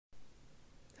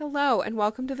Hello, and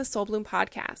welcome to the Soul Bloom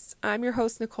Podcast. I'm your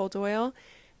host, Nicole Doyle,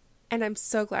 and I'm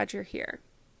so glad you're here.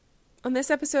 On this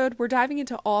episode, we're diving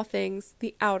into all things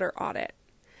the Outer Audit.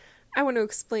 I want to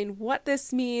explain what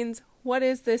this means, what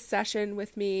is this session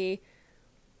with me,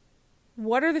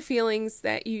 what are the feelings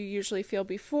that you usually feel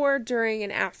before, during,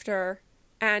 and after,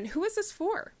 and who is this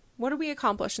for? What do we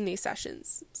accomplish in these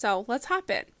sessions? So let's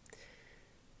hop in.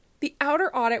 The Outer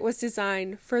Audit was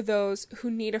designed for those who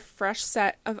need a fresh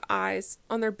set of eyes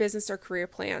on their business or career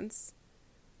plans.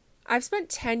 I've spent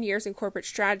 10 years in corporate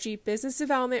strategy, business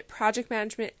development, project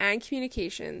management, and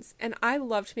communications, and I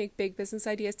love to make big business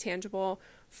ideas tangible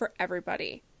for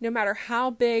everybody, no matter how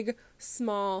big,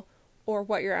 small, or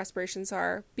what your aspirations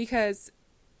are, because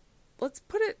let's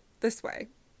put it this way.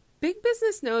 Big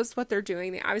business knows what they're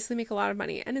doing. They obviously make a lot of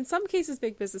money, and in some cases,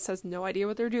 big business has no idea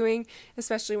what they're doing,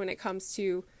 especially when it comes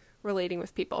to relating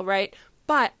with people, right?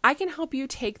 But I can help you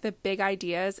take the big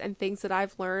ideas and things that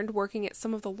I've learned working at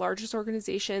some of the largest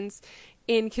organizations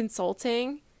in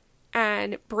consulting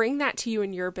and bring that to you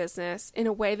in your business in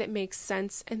a way that makes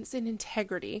sense and is in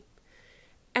integrity.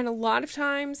 And a lot of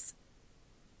times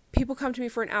people come to me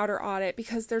for an outer audit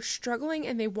because they're struggling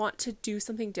and they want to do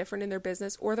something different in their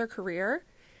business or their career.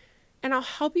 And I'll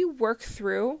help you work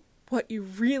through what you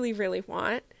really, really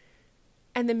want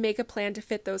and then make a plan to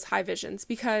fit those high visions,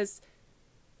 because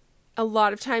a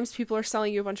lot of times people are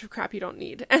selling you a bunch of crap you don't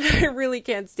need. And I really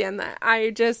can't stand that.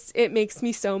 It makes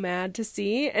me so mad to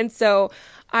see. And so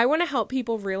I want to help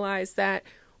people realize that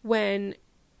when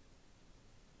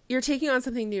you're taking on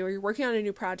something new, or you're working on a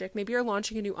new project, maybe you're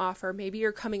launching a new offer, maybe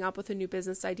you're coming up with a new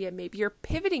business idea, maybe you're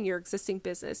pivoting your existing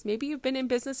business, maybe you've been in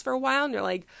business for a while and you're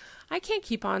like, I can't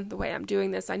keep on the way I'm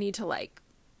doing this. I need to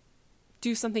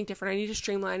do something different. I need to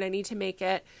streamline. I need to make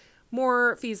it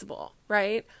more feasible,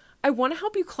 right? I want to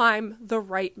help you climb the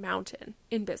right mountain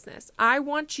in business. I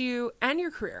want you and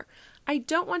your career. I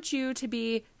don't want you to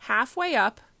be halfway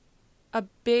up a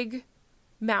big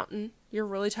mountain. You're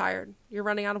really tired. You're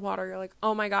running out of water. You're like,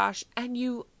 oh my gosh. And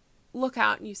you look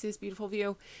out and you see this beautiful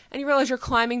view and you realize you're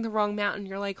climbing the wrong mountain.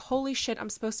 You're like, holy shit,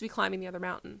 I'm supposed to be climbing the other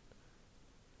mountain.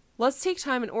 Let's take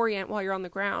time and orient while you're on the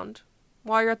ground,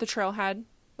 while you're at the trailhead.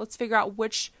 Let's figure out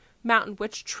which mountain,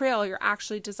 which trail you're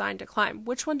actually designed to climb.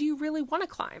 Which one do you really want to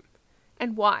climb?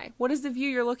 And why? What is the view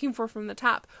you're looking for from the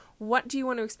top? What do you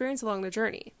want to experience along the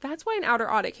journey? That's why an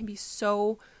outer audit can be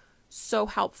so, so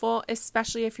helpful,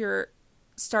 especially if you're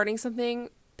starting something,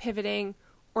 pivoting,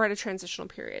 or at a transitional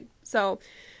period. So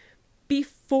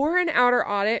before an outer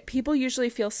audit, people usually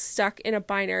feel stuck in a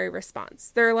binary response.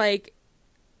 They're like,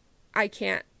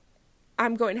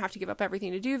 I'm going to have to give up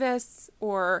everything to do this,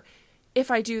 or if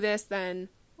I do this, then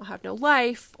I'll have no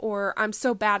life, or I'm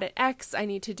so bad at X, I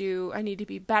need to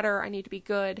be better, I need to be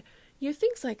good.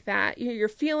 Things like that. You're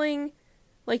feeling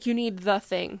like you need the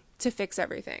thing to fix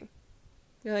everything.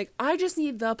 You're like, I just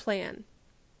need the plan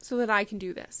so that I can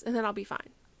do this, and then I'll be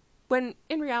fine. When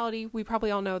in reality, we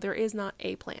probably all know there is not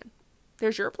a plan.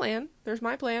 There's your plan, there's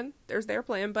my plan, there's their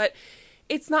plan, but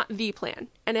it's not the plan,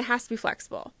 and it has to be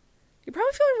flexible. You're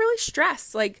probably feeling really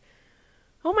stressed, like,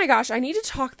 oh my gosh, I need to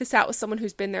talk this out with someone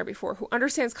who's been there before, who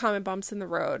understands common bumps in the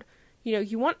road.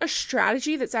 You want a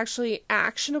strategy that's actually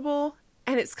actionable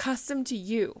and it's custom to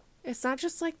you. It's not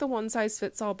just like the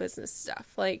one-size-fits-all business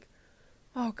stuff. Like,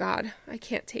 oh God, I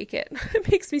can't take it. It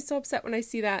makes me so upset when I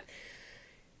see that.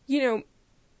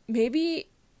 Maybe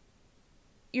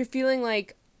you're feeling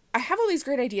like, I have all these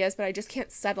great ideas, but I just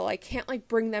can't settle. I can't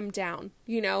bring them down,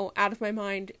 out of my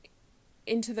mind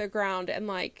into the ground, and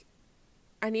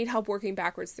I need help working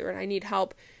backwards through it. I need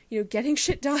help, getting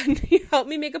shit done. Help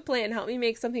me make a plan. Help me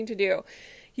make something to do.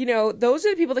 Those are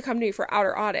the people that come to me for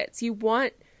outer audits. You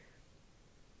want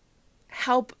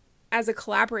help as a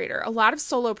collaborator. A lot of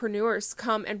solopreneurs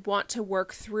come and want to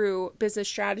work through business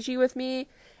strategy with me,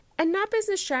 and not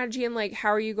business strategy and how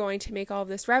are you going to make all of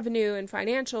this revenue and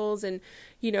financials and,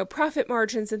 profit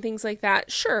margins and things like that.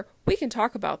 Sure, we can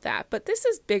talk about that, but this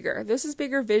is bigger. This is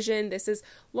bigger vision. This is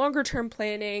longer term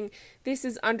planning. This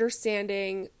is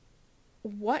understanding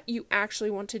what you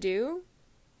actually want to do,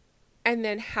 and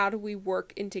then how do we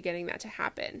work into getting that to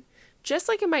happen. Just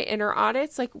like in my inner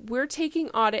audits, we're taking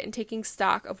audit and taking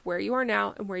stock of where you are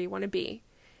now and where you want to be.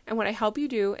 And what I help you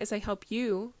do is I help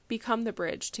you become the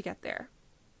bridge to get there.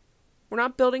 We're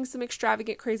not building some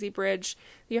extravagant, crazy bridge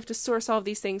that you have to source all of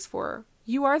these things for.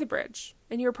 You are the bridge,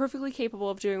 and you're perfectly capable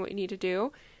of doing what you need to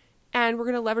do. And we're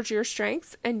going to leverage your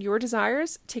strengths and your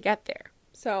desires to get there.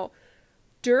 So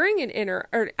during an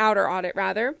outer audit,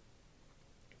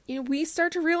 we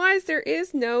start to realize there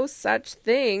is no such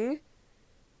thing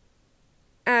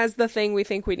as the thing we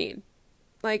think we need.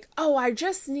 I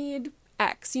just need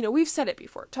X. We've said it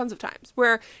before tons of times,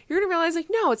 where you're going to realize like,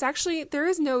 no, it's actually, there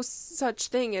is no such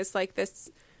thing as like this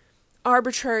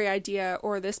arbitrary idea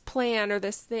or this plan or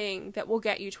this thing that will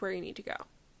get you to where you need to go.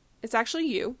 It's actually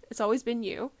you. It's always been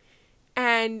you.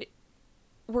 And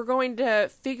we're going to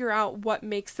figure out what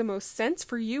makes the most sense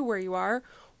for you where you are.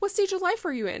 What stage of life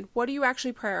are you in? What are you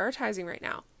actually prioritizing right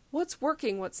now? What's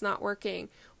working? What's not working?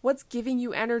 What's giving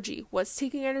you energy? What's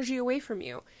taking energy away from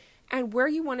you? And where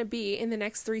you want to be in the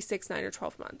next 3, 6, 9, or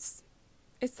 12 months.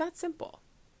 It's that simple.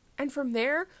 And from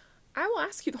there, I will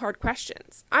ask you the hard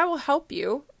questions. I will help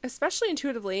you, especially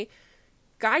intuitively,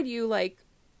 guide you like,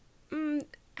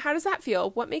 how does that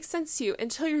feel? What makes sense to you?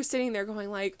 Until you're sitting there going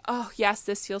like, oh yes,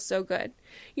 this feels so good.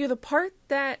 The part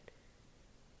that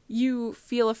you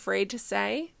feel afraid to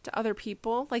say to other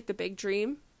people, like the big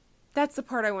dream, that's the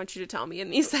part I want you to tell me in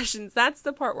these sessions. That's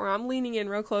the part where I'm leaning in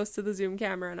real close to the Zoom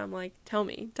camera and I'm like, tell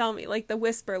me, like the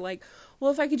whisper, like,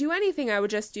 well, if I could do anything, I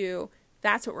would just do,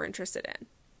 that's what we're interested in.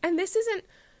 And this isn't,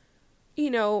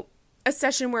 a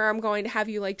session where I'm going to have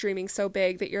you like dreaming so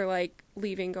big that you're like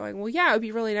leaving going, well, yeah, it would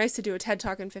be really nice to do a TED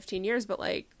Talk in 15 years, but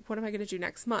like, what am I going to do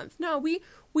next month? No,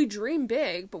 we dream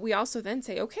big, but we also then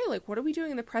say, okay, like, what are we doing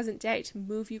in the present day to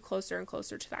move you closer and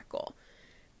closer to that goal?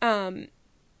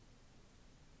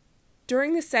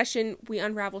 During this session, we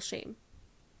unravel shame.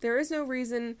 There is no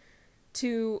reason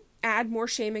to add more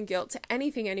shame and guilt to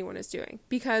anything anyone is doing,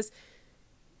 because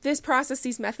this process,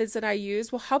 these methods that I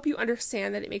use will help you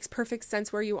understand that it makes perfect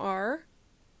sense where you are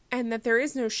and that there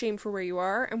is no shame for where you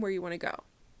are and where you want to go.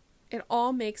 It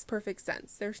all makes perfect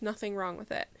sense. There's nothing wrong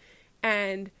with it.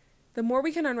 And the more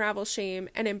we can unravel shame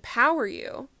and empower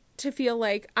you to feel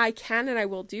like I can and I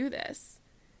will do this,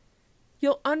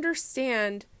 you'll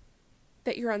understand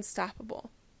that you're unstoppable.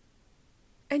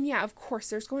 And yeah, of course,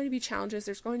 there's going to be challenges.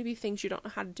 There's going to be things you don't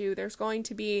know how to do. There's going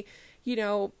to be,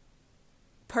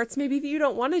 parts maybe that you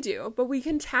don't want to do, but we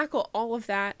can tackle all of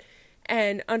that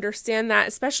and understand that,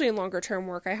 especially in longer term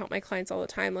work. I help my clients all the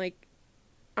time. Like,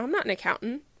 I'm not an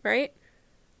accountant, right?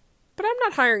 But I'm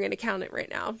not hiring an accountant right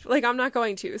now. Like, I'm not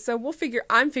going to. So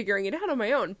I'm figuring it out on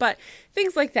my own. But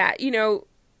things like that,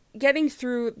 getting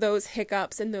through those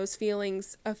hiccups and those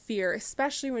feelings of fear,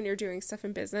 especially when you're doing stuff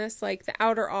in business, like the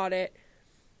Outer Audit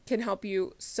can help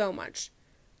you so much.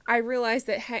 I realize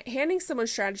that handing someone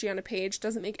strategy on a page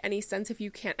doesn't make any sense if you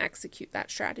can't execute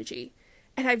that strategy.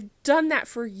 And I've done that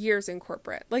for years in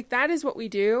corporate. Like, that is what we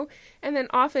do. And then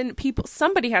often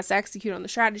somebody has to execute on the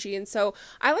strategy. And so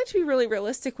I like to be really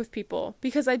realistic with people,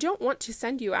 because I don't want to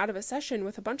send you out of a session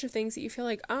with a bunch of things that you feel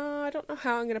like, I don't know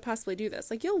how I'm going to possibly do this.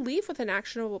 Like, you'll leave with an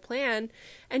actionable plan,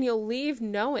 and you'll leave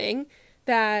knowing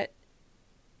that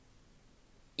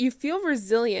you feel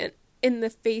resilient in the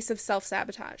face of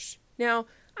self-sabotage. Now,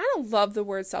 I don't love the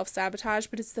word self-sabotage,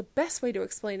 but it's the best way to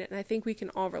explain it, and I think we can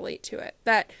all relate to it.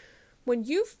 That when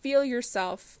you feel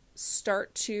yourself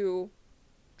start to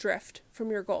drift from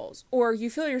your goals, or you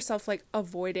feel yourself like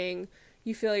avoiding,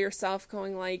 you feel yourself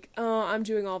going like, oh, I'm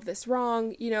doing all of this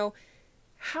wrong,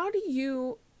 how do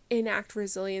you enact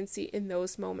resiliency in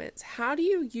those moments? How do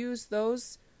you use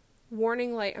those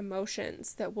warning light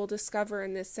emotions that we'll discover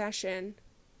in this session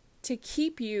to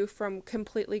keep you from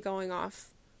completely going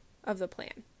off of the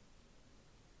plan?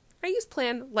 I use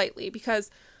plan lightly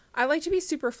because I like to be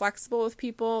super flexible with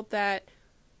people, that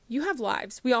you have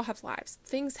lives. We all have lives.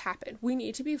 Things happen. We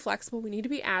need to be flexible. We need to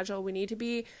be agile. We need to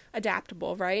be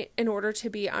adaptable, right? In order to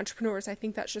be entrepreneurs. I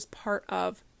think that's just part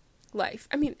of life.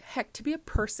 I mean, heck, to be a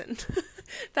person,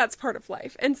 that's part of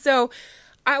life. And so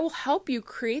I will help you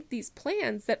create these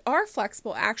plans that are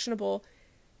flexible, actionable,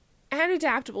 and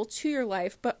adaptable to your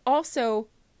life, but also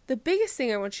the biggest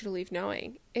thing I want you to leave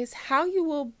knowing is how you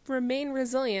will remain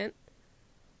resilient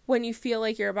when you feel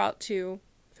like you're about to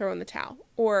throw in the towel,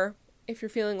 or if you're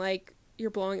feeling like you're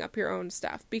blowing up your own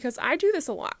stuff, because I do this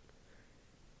a lot.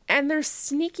 And there's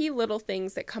sneaky little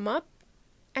things that come up,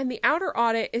 and the Outer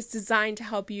Audit is designed to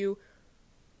help you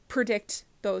predict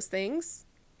those things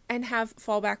and have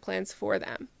fallback plans for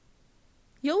them.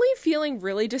 You'll leave feeling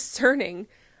really discerning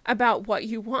about what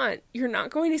you want. You're not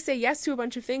going to say yes to a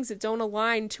bunch of things that don't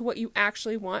align to what you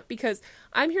actually want, because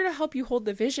I'm here to help you hold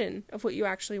the vision of what you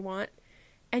actually want,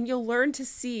 and you'll learn to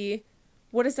see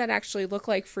what does that actually look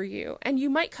like for you. And you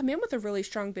might come in with a really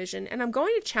strong vision, and I'm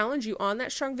going to challenge you on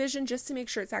that strong vision just to make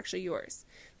sure it's actually yours,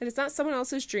 that it's not someone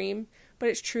else's dream, but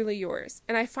it's truly yours.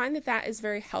 And I find that that is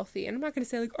very healthy. And I'm not going to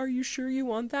say like, are you sure you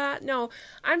want that? No,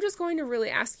 I'm just going to really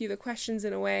ask you the questions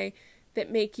in a way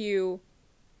that make you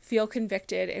feel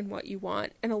convicted in what you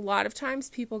want. And a lot of times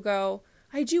people go,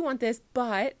 I do want this,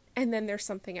 but, and then there's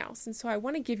something else. And so I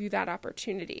want to give you that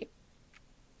opportunity.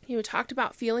 We talked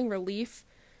about feeling relief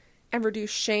and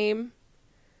reduce shame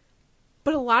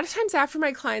But a lot of times after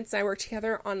my clients and I work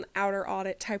together on outer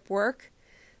audit type work,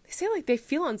 they say like they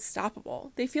feel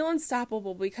unstoppable. They feel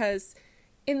unstoppable because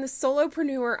in the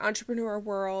solopreneur, entrepreneur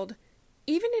world,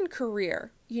 even in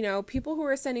career, people who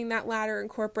are ascending that ladder in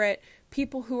corporate,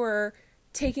 people who are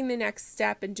taking the next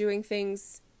step and doing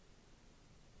things,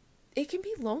 it can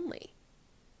be lonely.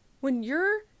 When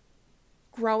you're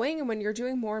growing and when you're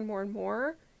doing more and more and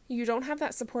more, you don't have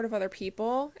that support of other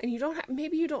people, and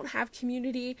maybe you don't have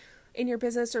community in your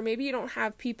business, or maybe you don't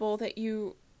have people that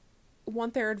you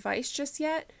want their advice just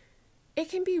yet. It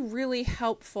can be really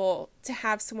helpful to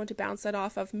have someone to bounce that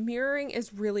off of. Mirroring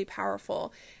is really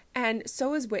powerful, and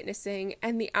so is witnessing.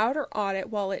 And the outer audit,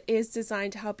 while it is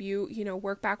designed to help you,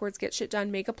 work backwards, get shit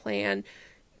done, make a plan,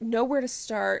 know where to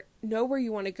start, know where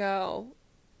you want to go,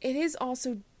 it is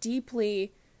also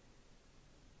deeply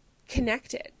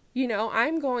connected.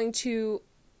 I'm going to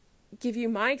give you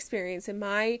my experience and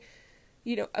my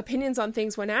opinions on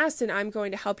things when asked, and I'm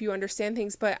going to help you understand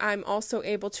things, but I'm also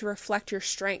able to reflect your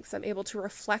strengths. I'm able to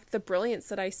reflect the brilliance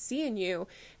that I see in you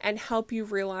and help you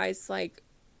realize like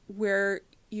where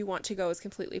you want to go is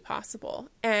completely possible.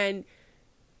 And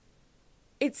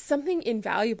it's something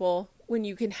invaluable when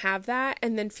you can have that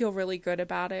and then feel really good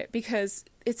about it, because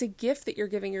it's a gift that you're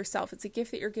giving yourself. It's a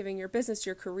gift that you're giving your business,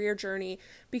 your career journey,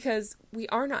 because we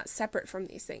are not separate from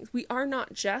these things. We are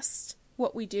not just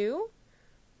what we do,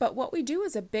 but what we do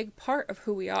is a big part of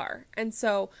who we are. And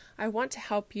so I want to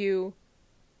help you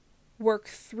work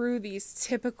through these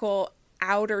typical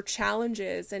outer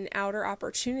challenges and outer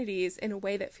opportunities in a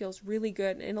way that feels really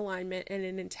good and in alignment and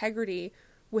in integrity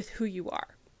with who you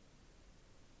are.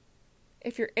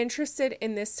 If you're interested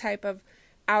in this type of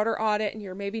outer audit and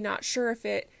you're maybe not sure if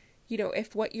it,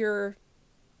 if what you're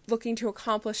looking to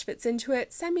accomplish fits into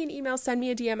it, send me an email, send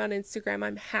me a DM on Instagram.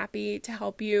 I'm happy to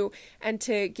help you and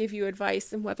to give you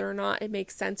advice on whether or not it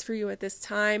makes sense for you at this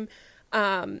time.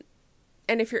 And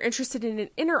if you're interested in an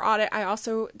inner audit, I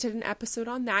also did an episode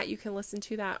on that. You can listen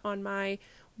to that on my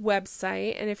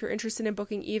website. And if you're interested in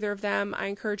booking either of them, I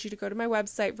encourage you to go to my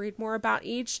website, read more about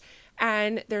each,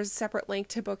 and there's a separate link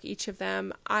to book each of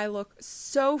them. I look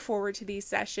so forward to these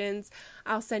sessions.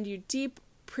 I'll send you deep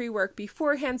pre-work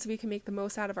beforehand so we can make the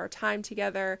most out of our time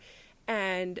together.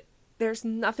 And there's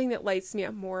nothing that lights me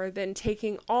up more than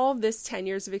taking all of this 10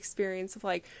 years of experience of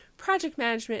like project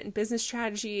management and business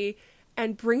strategy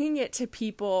and bringing it to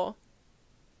people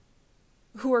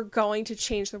who are going to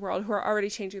change the world, who are already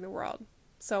changing the world.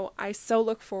 So I so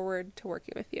look forward to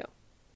working with you.